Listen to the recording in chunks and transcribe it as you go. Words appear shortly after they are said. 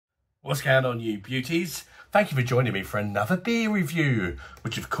What's going on, you beauties? Thank you for joining me for another beer review,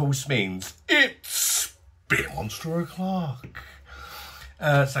 which of course means it's Beer Monster O'Clock.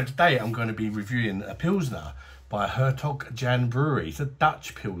 So today I'm going to be reviewing a Pilsner by Hertog Jan Brewery. It's a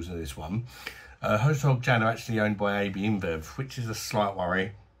Dutch Pilsner, this one. Hertog Jan are actually owned by AB InBev, which is a slight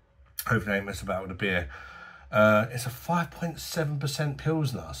worry. Hopefully they ain't mess about with the beer. It's a 5.7%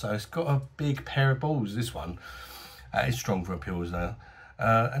 Pilsner, so it's got a big pair of balls, this one. It's strong for a Pilsner.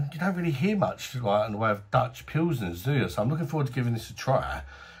 And you don't really hear much like in the way of Dutch Pilsners, do you? So I'm looking forward to giving this a try.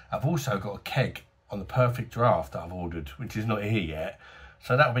 I've also got a keg on the Perfectdraft that I've ordered, which is not here yet.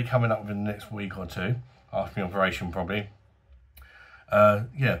 So that'll be coming up within the next week or two, after my operation probably.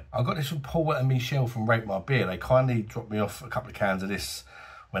 Yeah, I got this from Paul and Michelle from Rate My Beer. They kindly dropped me off a couple of cans of this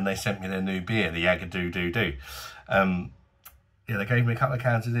when they sent me their new beer, the Yagadoo. Yeah, they gave me a couple of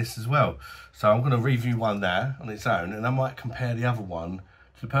cans of this as well. So I'm going to review one there on its own, and I might compare the other one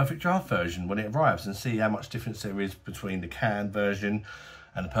to the Perfectdraft version when it arrives and see how much difference there is between the canned version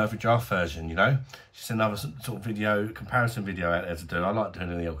and the Perfectdraft version, you know. Just another sort of video, comparison video out there to do. I like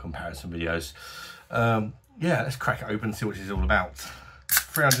doing any old comparison videos. Yeah, let's crack it open and see what it's all about.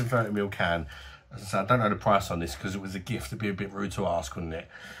 330ml can. As I said, I don't know the price on this because it was a gift. It'd be a bit rude to ask, wouldn't it?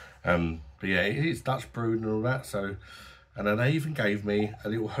 But yeah, it is Dutch brewed and all that, so... And then they even gave me a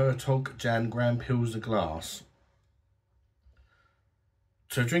little Hertog Jan Grand Pilsner glass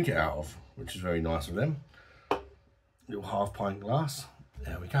to drink it out of, which is very nice of them. Little half-pint glass.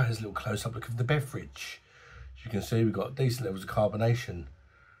 There we go. Here's a little close-up look of the beverage. As you can see, we've got decent levels of carbonation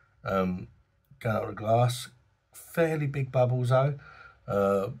going out of the glass. Fairly big bubbles, though.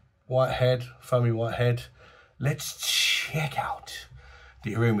 White head, foamy white head. Let's check out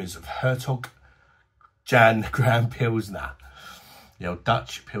the aromas of Hertog Jan Grand Pilsner, the old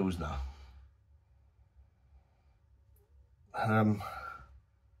Dutch Pilsner.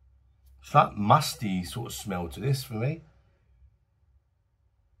 It's like musty sort of smell to this for me.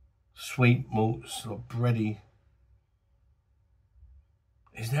 Sweet malts, sort of bready.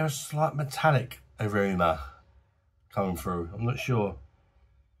 Is there a slight metallic aroma coming through? I'm not sure.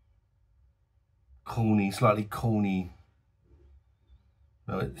 Corny, slightly corny.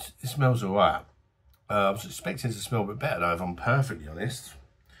 No, it smells alright. I was expecting it to smell a bit better though, if I'm perfectly honest.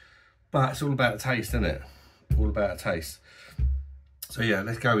 But it's all about the taste, isn't it? All about the taste. So yeah,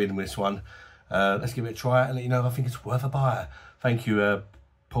 let's go in with this one. Let's give it a try and let you know if I think it's worth a buy. Thank you,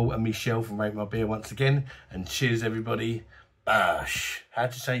 Paul and Michelle from Rate My Beer once again. And cheers, everybody. Bash. How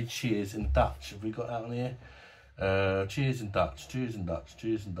to say cheers in Dutch? Have we got that on here? Cheers in Dutch. Cheers in Dutch.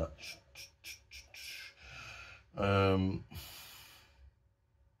 Cheers in Dutch.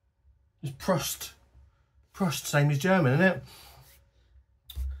 It's Prost. Prost, same as German, isn't it?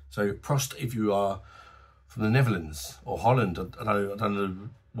 So Prost if you are from the Netherlands or Holland. I don't know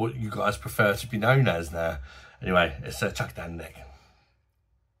what you guys prefer to be known as now. Anyway, let's chuck it down the neck.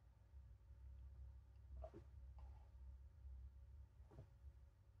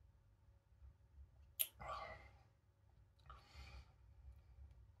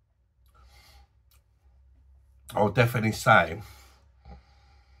 I would definitely say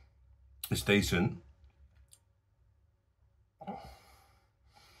it's decent.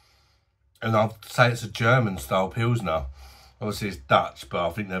 And I'd say it's a German style Pilsner. Obviously it's Dutch, but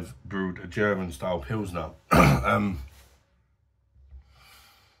I think they've brewed a German style Pilsner.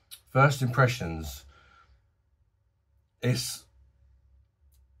 First impressions, it's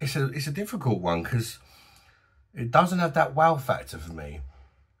a difficult one because it doesn't have that wow factor for me.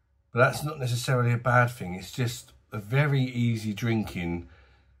 But that's not necessarily a bad thing. It's just a very easy drinking,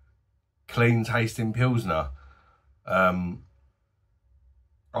 clean tasting Pilsner.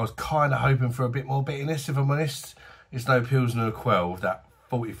 I was kind of hoping for a bit more bitterness, if I'm honest. It's no Pilsner Quell with that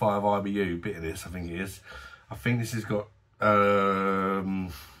 45 IBU bitterness, I think it is. I think this has got 21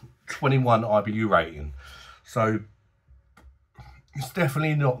 IBU rating. So it's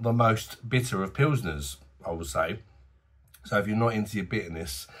definitely not the most bitter of Pilsners, I would say. So if you're not into your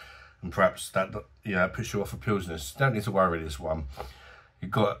bitterness, and perhaps that, you know, puts you off of Pilsners, don't need to worry this one.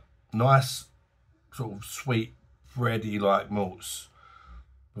 You've got nice, sort of sweet, bready-like malts,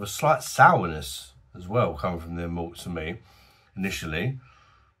 with a slight sourness as well coming from their malts to me initially.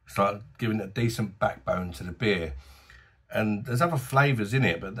 It's like giving a decent backbone to the beer. And there's other flavours in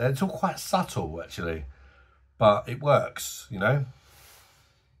it, but it's all quite subtle actually. But it works, you know.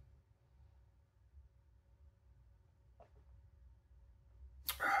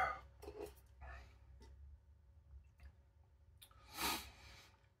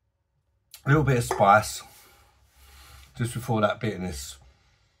 A little bit of spice just before that bitterness.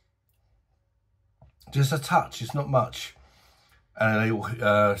 Just a touch, it's not much. and a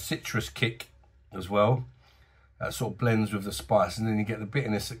little citrus kick as well. That sort of blends with the spice, and then you get the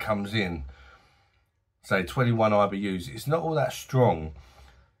bitterness that comes in. So 21 IBUs. It's not all that strong,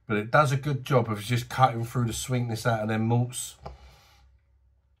 but it does a good job of just cutting through the sweetness out of them malts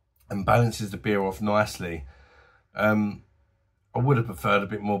and balances the beer off nicely. I would have preferred a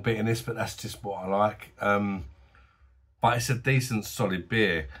bit more bitterness, but that's just what I like. But it's a decent solid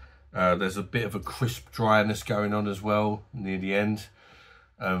beer. There's a bit of a crisp dryness going on as well near the end.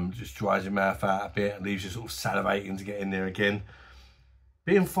 Just dries your mouth out a bit and leaves you sort of salivating to get in there again.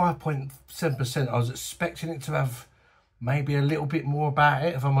 Being 5.7%, I was expecting it to have maybe a little bit more about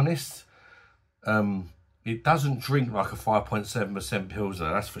it, if I'm honest. It doesn't drink like a 5.7% Pilsner,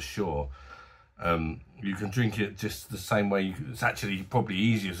 that's for sure. You can drink it just the same way. It's actually probably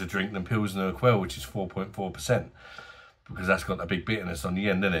easier to drink than Pilsner Quell, which is 4.4%, because that's got a big bitterness on the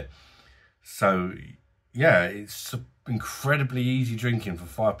end, isn't it? So, yeah, it's incredibly easy drinking for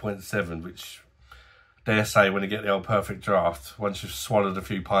 5.7, which, dare say, when you get the old Perfect Draft, once you've swallowed a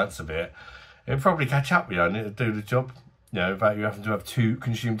few pints of it, it'll probably catch up with you and it'll do the job, you know, without you having to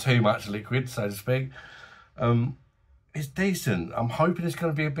consume too much liquid, so to speak. It's decent. I'm hoping it's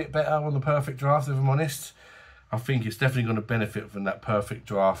going to be a bit better on the Perfect Draft, if I'm honest. I think it's definitely going to benefit from that Perfect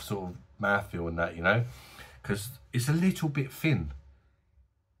Draft sort of mouthfeel and that, you know, because it's a little bit thin.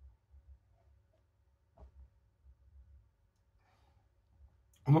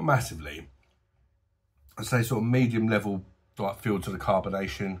 Not massively. I'd say sort of medium level, like, feel to the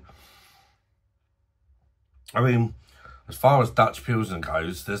carbonation. I mean, as far as Dutch Pilsner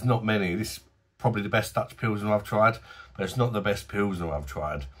goes, there's not many. This is probably the best Dutch Pilsner I've tried, but it's not the best Pilsner I've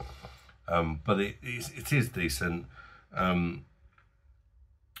tried. But it is decent.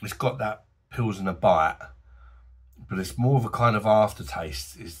 It's got that Pilsner bite, but it's more of a kind of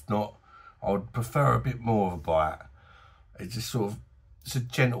aftertaste. It's not, I would prefer a bit more of a bite. It's just sort of, it's a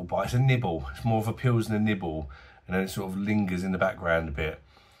gentle bite, it's a nibble. It's more of a Pilsner nibble, and then it sort of lingers in the background a bit,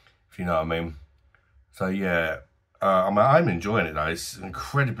 if you know what I mean. So yeah, I'm enjoying it though. It's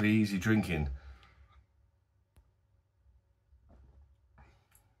incredibly easy drinking.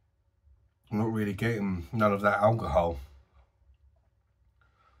 I'm not really getting none of that alcohol.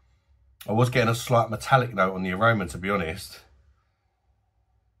 I was getting a slight metallic note on the aroma, to be honest,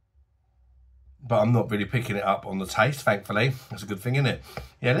 but I'm not really picking it up on the taste, thankfully. That's a good thing, isn't it?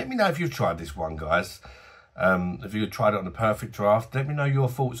 Yeah, let me know if you've tried this one, guys. If you've tried it on the Perfect Draft, let me know your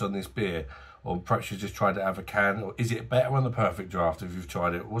thoughts on this beer. Or perhaps you just tried to have a can. Or is it better on the Perfect Draft if you've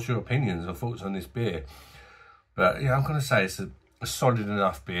tried it? What's your opinions or thoughts on this beer? But yeah, I'm going to say it's a solid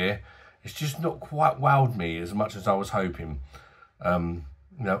enough beer. It's just not quite wowed me as much as I was hoping.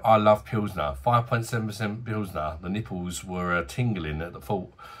 You know, I love Pilsner. 5.7% Pilsner. The nipples were tingling at the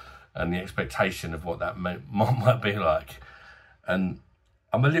thought and the expectation of what that might be like. And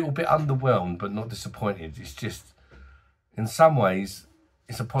I'm a little bit underwhelmed, but not disappointed. It's just, in some ways,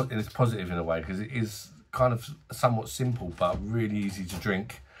 it's positive in a way, because it is kind of somewhat simple, but really easy to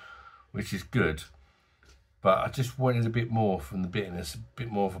drink, which is good. But I just wanted a bit more from the bitterness, a bit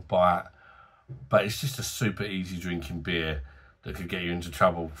more of a bite. But it's just a super easy drinking beer that could get you into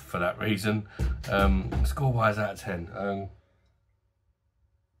trouble for that reason. Score-wise out of 10.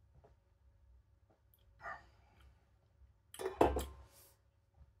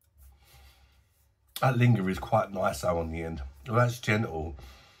 That linger is quite nice though on the end. Well, that's gentle.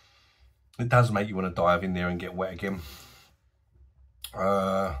 It does make you want to dive in there and get wet again.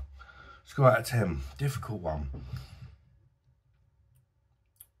 Score out of 10. Difficult one.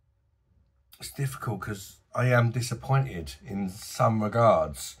 It's difficult because I am disappointed in some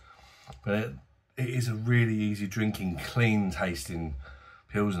regards, but it is a really easy drinking, clean tasting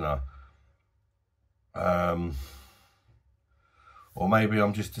Pilsner. Or maybe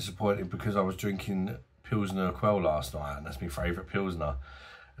I'm just disappointed because I was drinking Pilsner Quell last night, and that's my favourite Pilsner,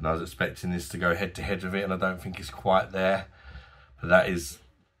 and I was expecting this to go head to head with it, and I don't think it's quite there. But that is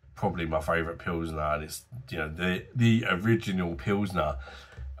probably my favourite Pilsner, and it's, you know, the original Pilsner.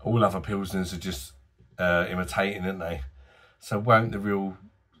 All other Pilsners are just imitating, aren't they? So won't the real...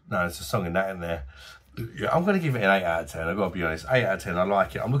 No, there's a song in that in there. Yeah, I'm going to give it an 8 out of 10. I've got to be honest. 8 out of 10, I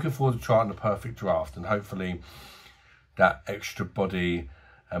like it. I'm looking forward to trying the Perfect Draft, and hopefully that extra body,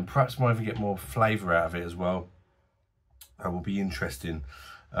 and perhaps might even get more flavour out of it as well. That will be interesting.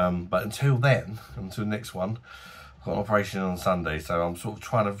 But until then, until the next one, I've got an operation on Sunday, so I'm sort of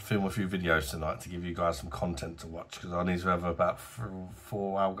trying to film a few videos tonight to give you guys some content to watch, because I need to have about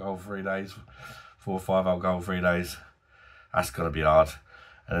 4 alcohol-free days, 4 or 5 alcohol-free days. That's going to be hard.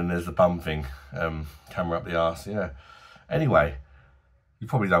 And then there's the bum thing, camera up the arse, yeah. Anyway, You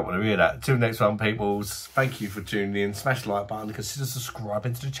probably don't want to hear that. Till next one, peoples. Thank you for tuning in. Smash the like button. Consider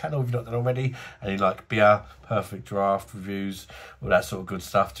subscribing to the channel if you've not done already. And you like beer, perfect draft reviews, all that sort of good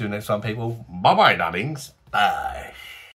stuff. Till next one, people. Bye-bye, darlings. Bye.